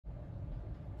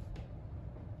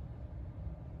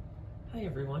Hi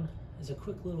everyone. As a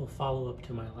quick little follow-up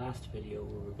to my last video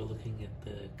where we were looking at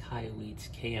the Kaiweets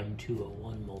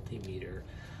KM201 multimeter,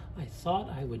 I thought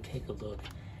I would take a look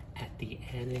at the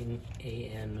Aneng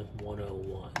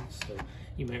AN101. So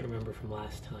you might remember from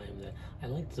last time that I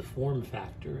liked the form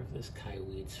factor of this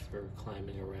Kaiweets for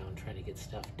climbing around, trying to get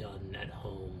stuff done at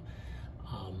home,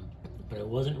 but I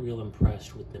wasn't real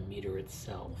impressed with the meter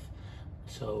itself.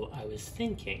 So I was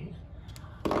thinking,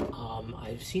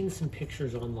 I've seen some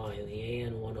pictures online. The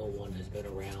AN101 has been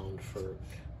around for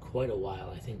quite a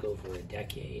while, I think over a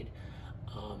decade,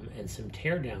 and some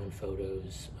teardown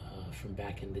photos from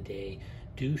back in the day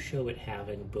do show it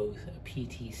having both a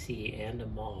PTC and a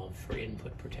MOV for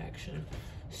input protection.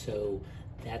 So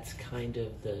that's kind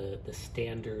of the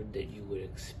standard that you would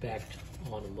expect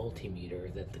on a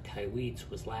multimeter that the Kaiweets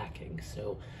was lacking.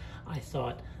 So I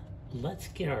thought, let's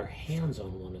get our hands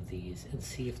on one of these and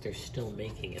see if they're still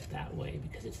making it that way,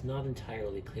 because it's not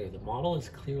entirely clear. The model has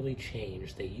clearly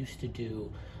changed. They used to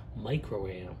do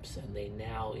microamps and they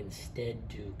now instead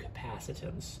do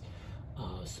capacitance.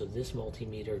 So this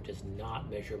multimeter does not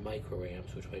measure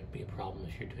microamps, which might be a problem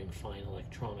if you're doing fine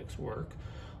electronics work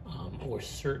or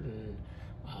certain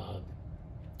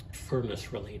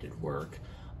furnace related work.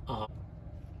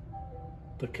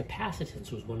 But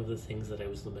capacitance was one of the things that I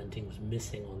was lamenting was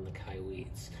missing on the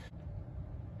Kaiweets.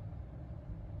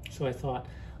 So I thought,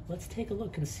 let's take a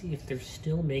look and see if they're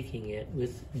still making it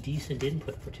with decent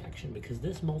input protection, because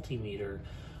this multimeter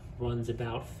runs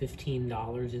about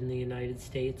 $15 in the United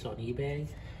States on eBay,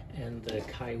 and the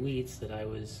Kaiweets that I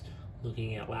was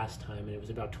looking at last time, and it was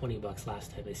about 20 bucks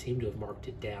last time, they seem to have marked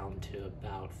it down to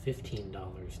about $15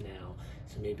 now,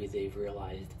 so maybe they've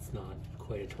realized it's not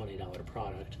quite a $20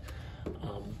 product.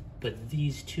 But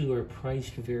these two are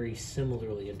priced very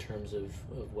similarly in terms of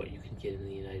what you can get in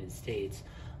the United States.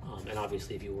 And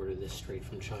obviously if you order this straight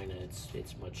from China,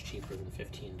 it's much cheaper than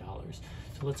 $15.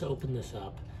 So let's open this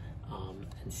up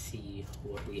and see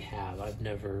what we have. I've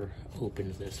never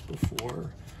opened this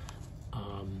before.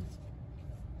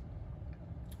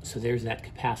 So there's that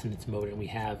capacitance mode, and we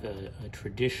have a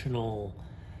traditional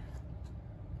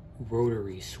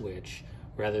rotary switch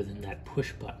rather than that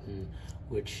push button,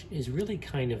 which is really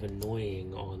kind of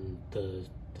annoying on the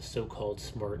so-called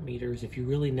smart meters. If you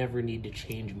really never need to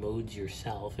change modes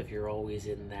yourself, if you're always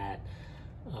in that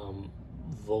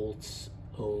volts,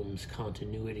 ohms,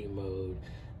 continuity mode,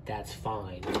 that's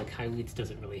fine. And the Kaiweets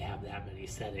doesn't really have that many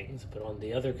settings, but on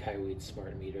the other Kaiweets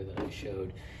smart meter that I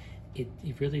showed, it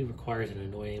really requires an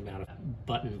annoying amount of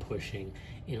button pushing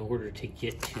in order to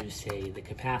get to, say, the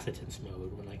capacitance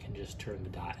mode, when I can just turn the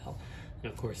dial.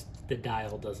 And of course, the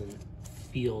dial doesn't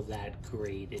feel that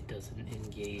great. It doesn't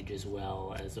engage as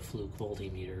well as a Fluke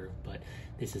multimeter, but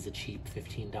this is a cheap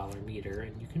 $15 meter,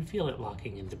 and you can feel it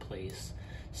locking into place.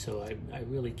 So I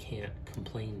really can't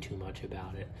complain too much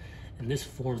about it. And this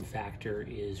form factor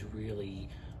is really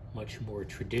much more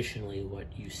traditionally what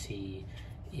you see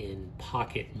in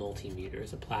pocket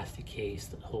multimeters, a plastic case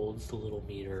that holds the little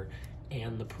meter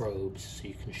and the probes, so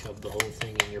you can shove the whole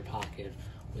thing in your pocket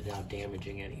without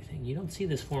damaging anything. You don't see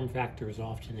this form factor as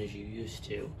often as you used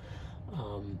to,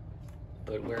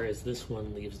 but whereas this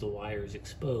one leaves the wires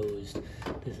exposed,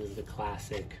 this is the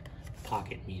classic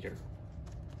pocket meter.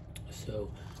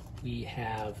 So we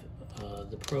have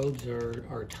the probes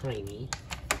are tiny,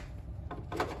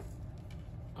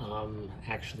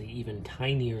 actually even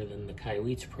tinier than the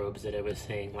Kaiweets probes that I was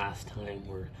saying last time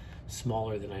were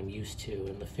smaller than I'm used to,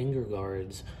 and the finger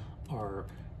guards are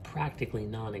practically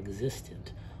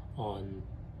non-existent on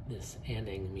this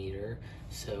Aneng meter,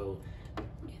 so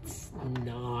it's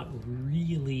not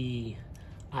really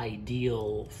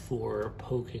ideal for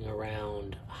poking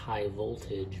around high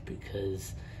voltage,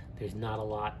 because there's not a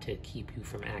lot to keep you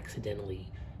from accidentally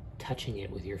touching it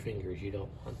with your fingers. You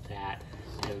don't want that.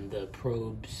 And the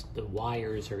probes, the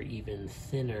wires are even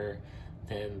thinner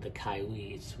than the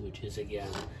Kaiweets, which is again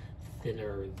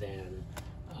thinner than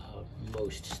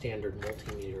most standard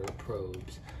multimeter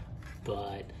probes.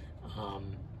 But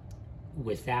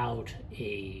without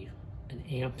an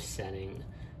amp setting,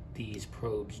 these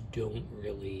probes don't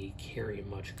really carry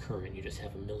much current. You just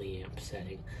have a milliamp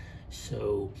setting.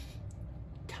 So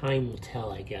time will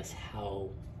tell, I guess, how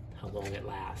long it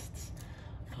lasts.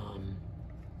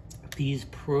 These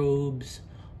probes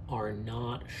are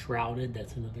not shrouded.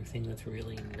 That's another thing that's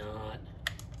really not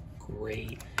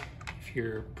great. If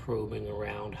you're probing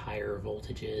around higher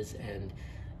voltages and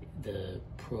the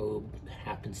probe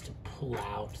happens to pull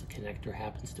out, the connector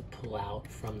happens to pull out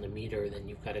from the meter, then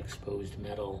you've got exposed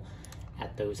metal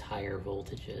at those higher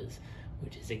voltages,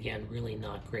 which is again really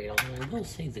not great. Although I will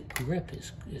say the grip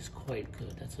is quite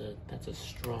good. That's a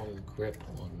strong grip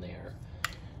on there.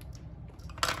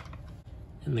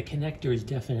 And the connector is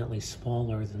definitely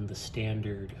smaller than the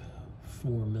standard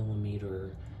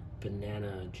 4mm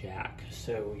banana jack.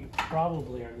 So you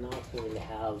probably are not going to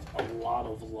have a lot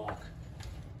of luck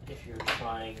if you're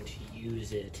trying to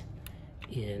use it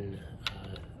in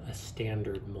a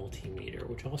standard multimeter,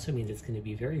 which also means it's going to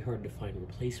be very hard to find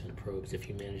replacement probes if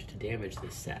you manage to damage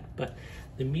this set. But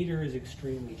the meter is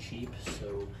extremely cheap,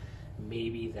 so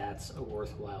maybe that's a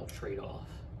worthwhile trade-off.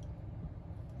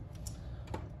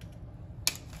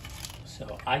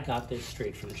 So I got this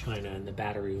straight from China and the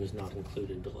battery was not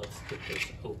included, but let's get this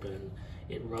open.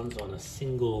 It runs on a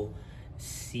single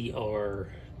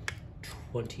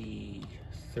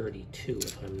CR2032,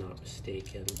 if I'm not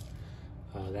mistaken.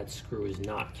 That screw is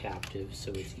not captive,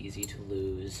 so it's easy to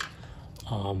lose.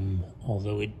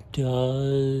 Although it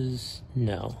does,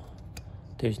 no,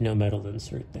 there's no metal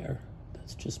insert there.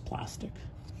 That's just plastic.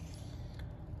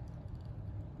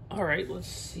 All right, let's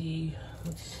see.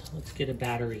 Let's get a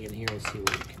battery in here and see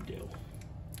what we can do.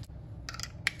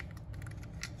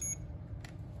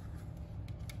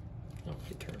 Oh,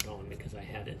 it turned on because I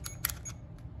had it.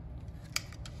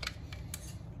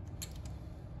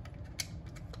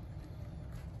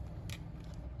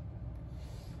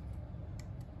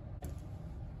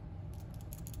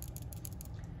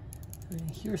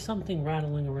 I hear something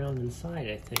rattling around inside,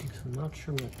 I think. I'm not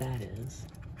sure what that is.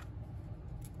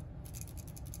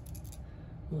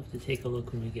 We'll have to take a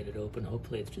look when we get it open.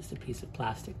 Hopefully it's just a piece of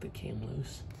plastic that came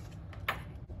loose.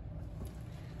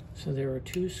 So there are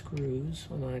 2 screws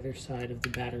on either side of the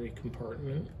battery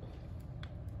compartment.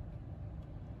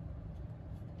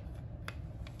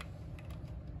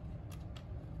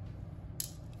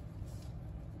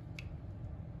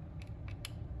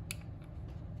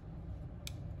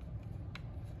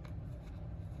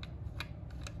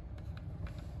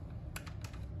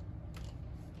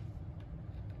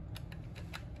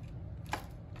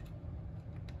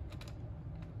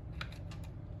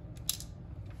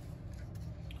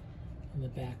 And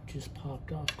the back just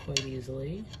popped off quite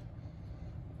easily.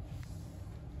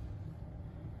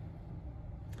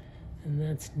 And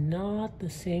that's not the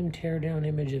same teardown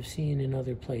image I've seen in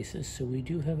other places. So we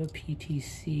do have a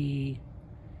PTC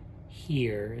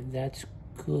here. That's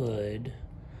good.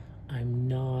 I'm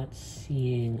not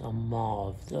seeing a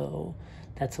mauve though.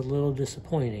 That's a little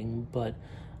disappointing, but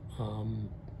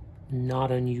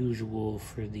not unusual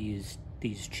for these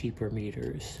cheaper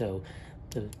meters. So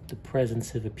the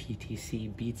presence of a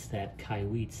PTC beats that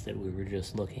Kaiweets that we were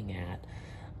just looking at.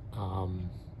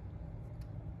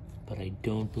 But I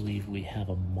don't believe we have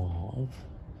a mauve.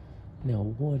 Now,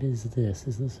 what is this?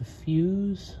 Is this a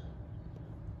fuse?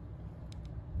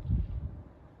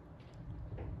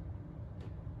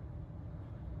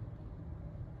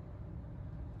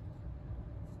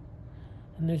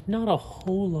 And there's not a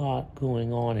whole lot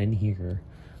going on in here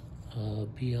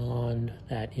beyond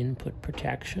that input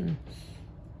protection.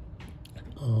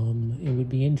 It would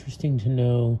be interesting to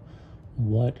know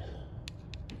what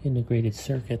integrated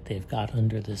circuit they've got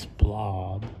under this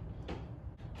blob.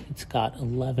 It's got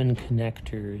 11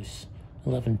 connectors,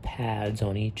 11 pads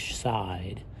on each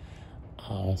side,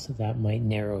 so that might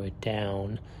narrow it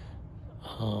down.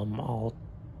 I'll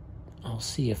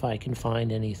see if I can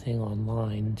find anything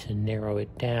online to narrow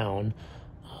it down,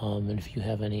 and if you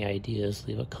have any ideas,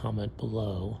 leave a comment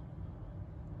below.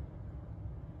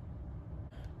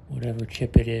 Whatever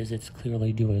chip it is, it's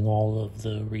clearly doing all of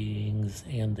the readings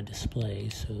and the display,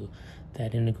 so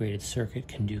that integrated circuit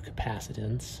can do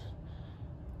capacitance,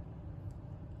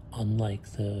 unlike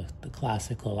the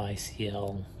classical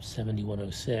ICL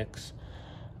 7106.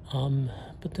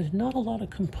 But there's not a lot of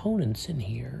components in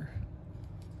here.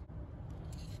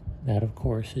 That, of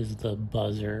course, is the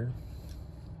buzzer.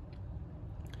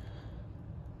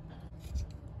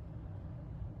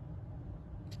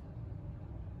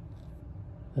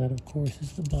 That, of course,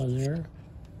 is the buzzer.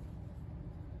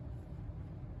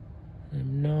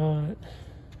 I'm not...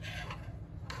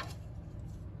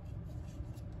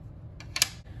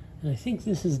 And I think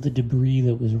this is the debris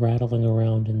that was rattling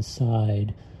around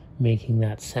inside, making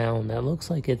that sound. That looks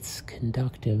like it's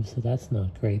conductive, so that's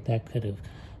not great. That could have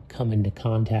come into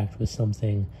contact with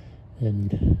something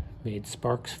and made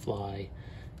sparks fly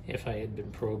if I had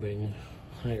been probing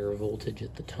higher voltage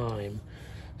at the time.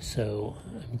 So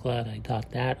I'm glad I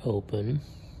got that open.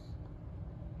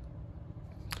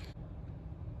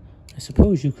 I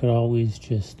suppose you could always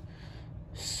just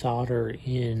solder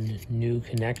in new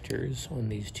connectors on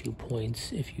these 2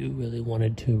 points if you really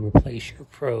wanted to replace your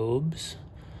probes.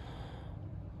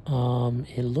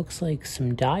 It looks like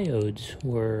some diodes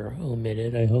were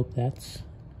omitted. I hope that's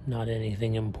not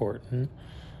anything important.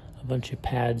 A bunch of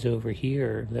pads over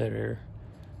here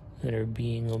that are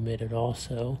being omitted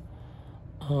also.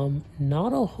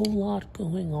 Not a whole lot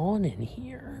going on in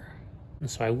here. And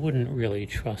so I wouldn't really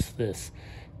trust this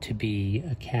to be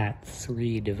a Cat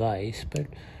 3 device, but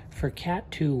for Cat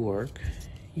 2 work,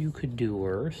 you could do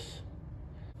worse.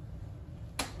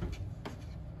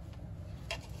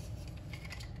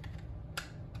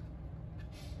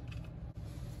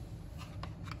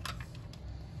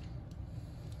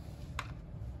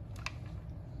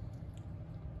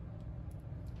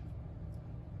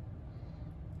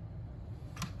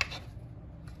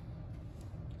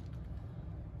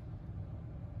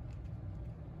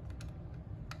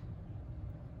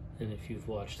 And if you've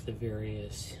watched the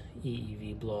various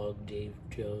EEV blog Dave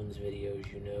Jones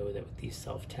videos, you know that with these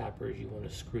self-tappers, you want to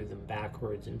screw them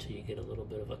backwards until you get a little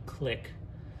bit of a click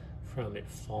from it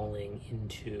falling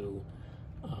into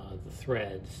the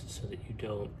threads so that you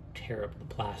don't tear up the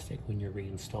plastic when you're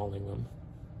reinstalling them.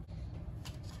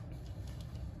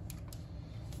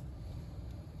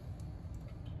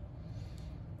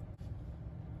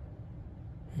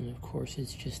 And of course,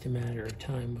 it's just a matter of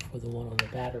time before the one on the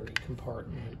battery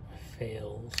compartment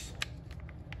fails.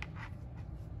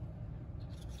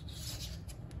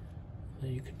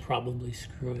 You could probably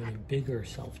screw in a bigger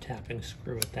self-tapping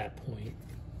screw at that point.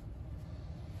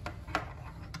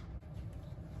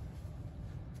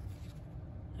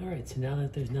 Alright, so now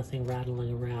that there's nothing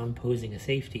rattling around posing a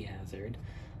safety hazard,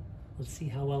 let's see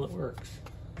how well it works.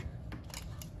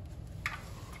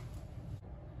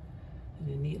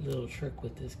 And a neat little trick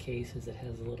with this case is it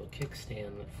has a little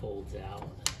kickstand that folds out.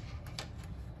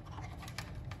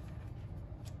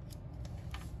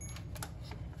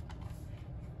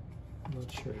 I'm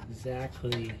not sure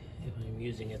exactly if I'm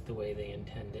using it the way they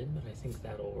intended, but I think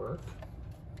that'll work.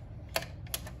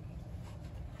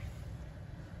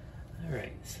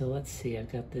 Alright, so let's see,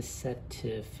 I've got this set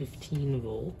to 15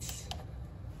 volts.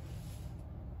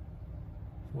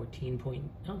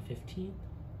 15?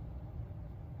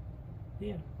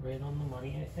 Yeah, right on the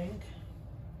money, I think.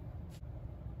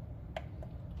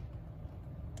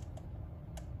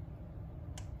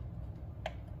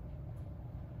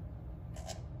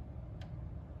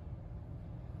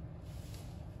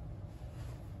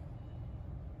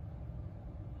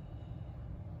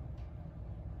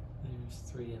 There's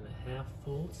 3.5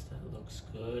 volts, that looks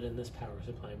good, and this power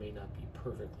supply may not be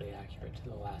perfectly accurate to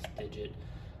the last digit,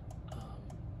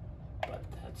 but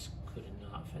that's good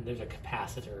enough. And there's a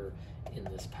capacitor in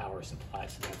this power supply,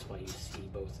 so that's why you see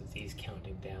both of these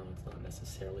counting down. It's not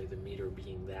necessarily the meter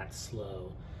being that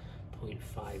slow.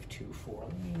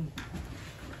 0.524.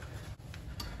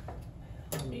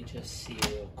 Let me just see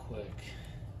real quick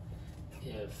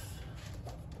if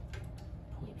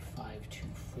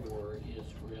 0.524 is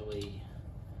really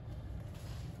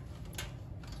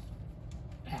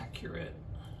accurate,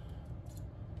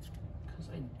 because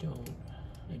I don't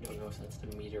know if that's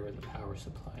the meter or the power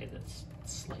supply that's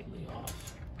slightly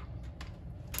off.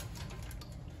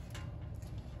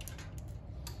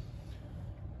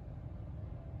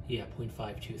 Yeah,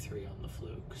 0.523 on the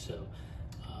fluke. So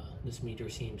this meter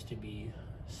seems to be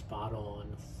spot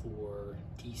on for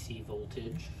DC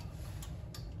voltage.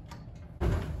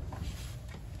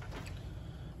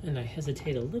 And I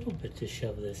hesitate a little bit to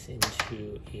shove this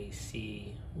into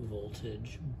AC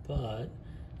voltage, but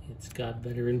it's got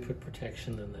better input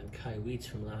protection than that Kaiweets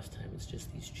from last time. It's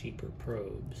just these cheaper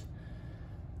probes.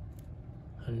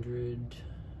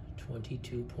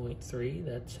 122.3,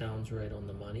 that sounds right on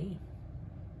the money.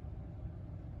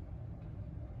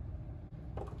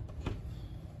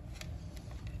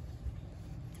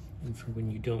 And for when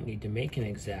you don't need to make an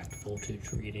exact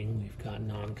voltage reading, we've got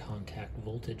non-contact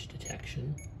voltage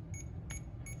detection.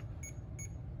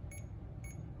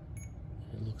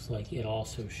 It looks like it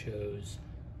also shows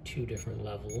 2 different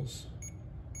levels,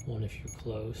 one if you're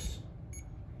close.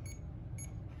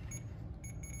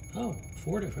 Oh,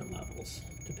 4 different levels,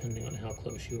 depending on how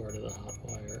close you are to the hot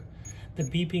wire. The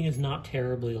beeping is not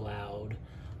terribly loud,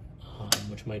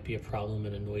 which might be a problem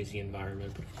in a noisy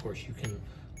environment, but of course you can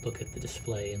look at the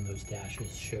display and those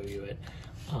dashes show you it.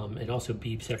 It also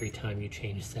beeps every time you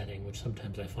change setting, which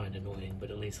sometimes I find annoying,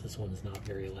 but at least this one is not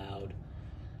very loud.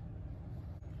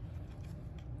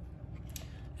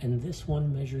 And this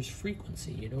one measures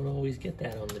frequency. You don't always get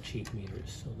that on the cheap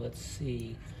meters. So let's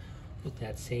see, with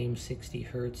that same 60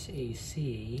 Hertz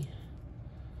AC,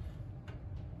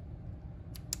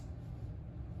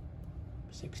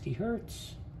 60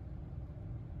 Hertz.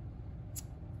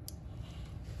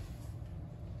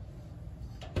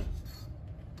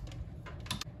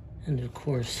 And of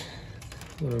course,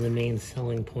 one of the main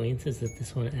selling points is that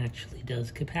this one actually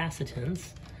does capacitance.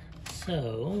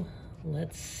 So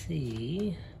let's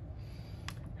see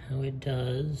how it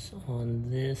does on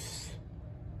this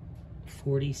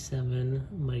 47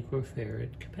 microfarad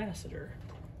capacitor.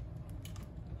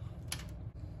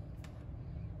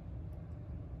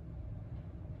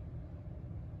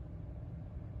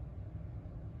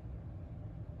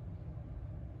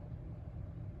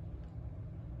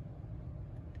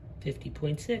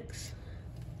 $50.6.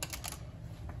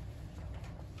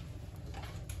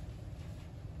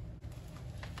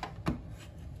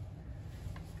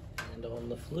 And on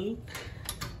the fluke,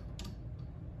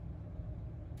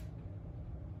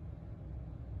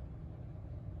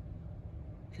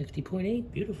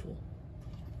 $50.8. Beautiful.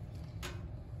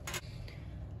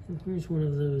 And here's one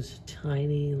of those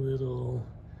tiny little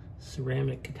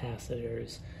ceramic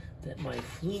capacitors that my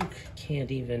fluke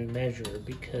can't even measure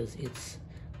because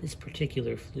this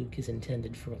particular fluke is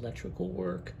intended for electrical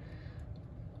work,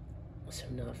 so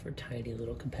not for tiny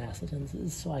little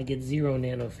capacitances. So I get 0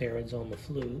 nanofarads on the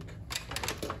fluke.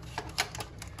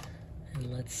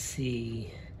 And let's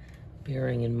see,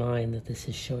 bearing in mind that this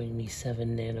is showing me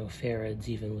 7 nanofarads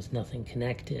even with nothing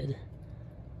connected.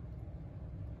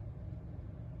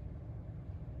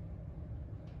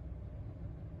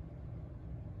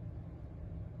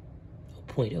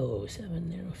 Oh,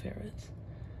 0.007 nanofarads.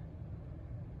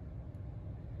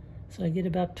 So I get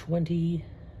about 20,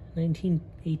 19,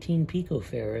 18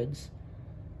 picofarads.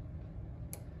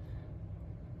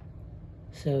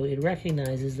 So it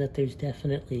recognizes that there's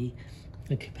definitely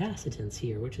a capacitance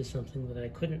here, which is something that I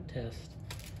couldn't test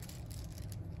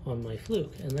on my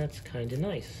fluke, and that's kind of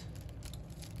nice.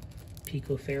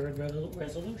 Picofarad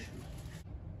resolution.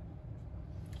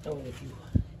 Oh, and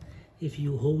if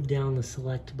you hold down the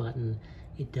select button,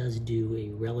 it does do a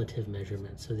relative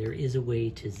measurement, so there is a way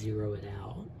to zero it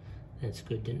out. That's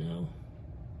good to know.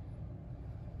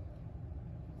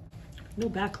 No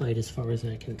backlight as far as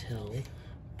I can tell,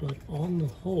 but on the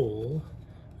whole,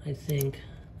 I think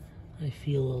I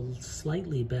feel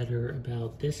slightly better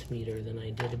about this meter than I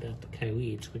did about the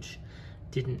Kaiweets, which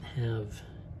didn't have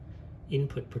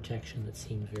input protection that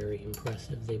seemed very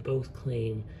impressive. They both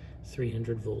claim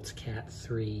 300 volts Cat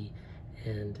 3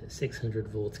 and 600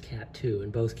 volts Cat 2. In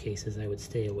both cases, I would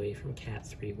stay away from Cat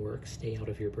 3 work, stay out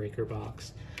of your breaker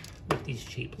box with these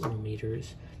cheap little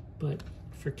meters. But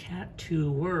for Cat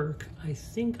 2 work, I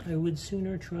think I would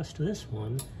sooner trust this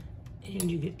one, and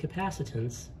you get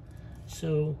capacitance.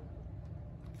 So,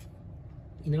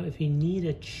 you know, if you need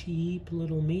a cheap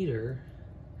little meter,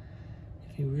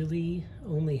 if you really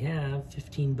only have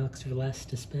 15 bucks or less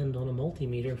to spend on a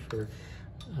multimeter for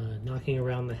knocking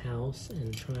around the house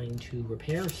and trying to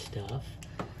repair stuff,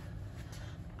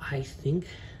 I think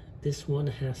this one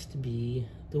has to be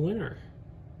the winner.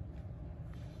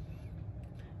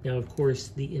 Now, of course,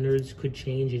 the innards could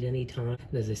change at any time.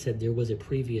 And as I said, there was a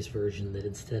previous version that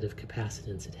instead of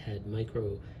capacitance, it had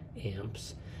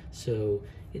microamps. So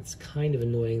it's kind of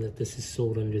annoying that this is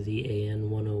sold under the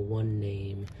AN101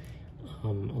 name,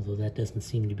 although that doesn't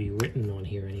seem to be written on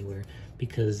here anywhere,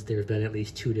 because there have been at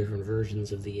least 2 different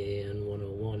versions of the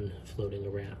AN101 floating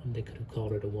around. They could have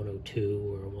called it a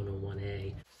 102 or a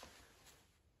 101A.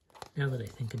 Now that I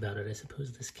think about it, I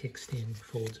suppose this kickstand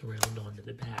folds around onto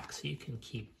the back so you can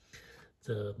keep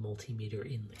the multimeter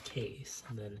in the case.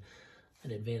 And then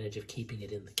an advantage of keeping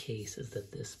it in the case is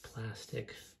that this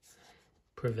plastic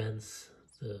prevents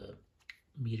the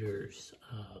meter's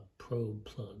probe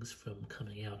plugs from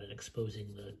coming out and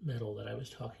exposing the metal that I was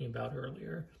talking about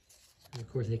earlier. And of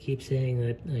course, I keep saying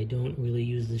that I don't really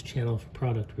use this channel for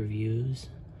product reviews,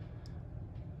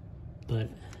 but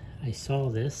I saw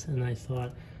this and I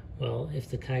thought, well, if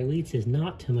the Kaiweets is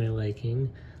not to my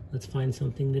liking, let's find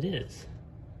something that is.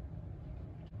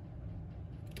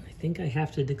 I think I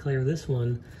have to declare this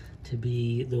one to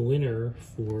be the winner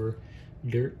for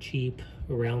dirt cheap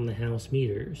around the house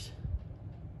meters.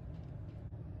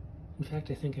 In fact,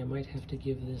 I think I might have to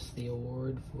give this the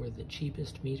award for the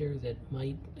cheapest meter that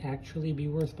might actually be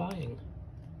worth buying.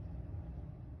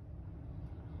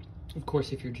 Of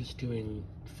course, if you're just doing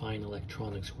fine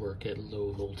electronics work at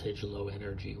low voltage, low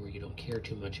energy, where you don't care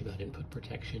too much about input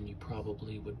protection, you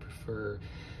probably would prefer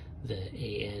the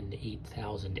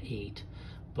AN8008.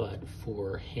 But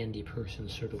for handy person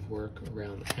sort of work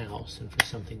around the house and for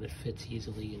something that fits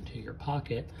easily into your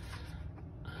pocket,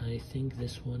 I think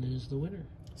this one is the winner.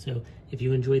 So if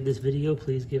you enjoyed this video,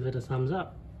 please give it a thumbs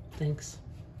up. Thanks.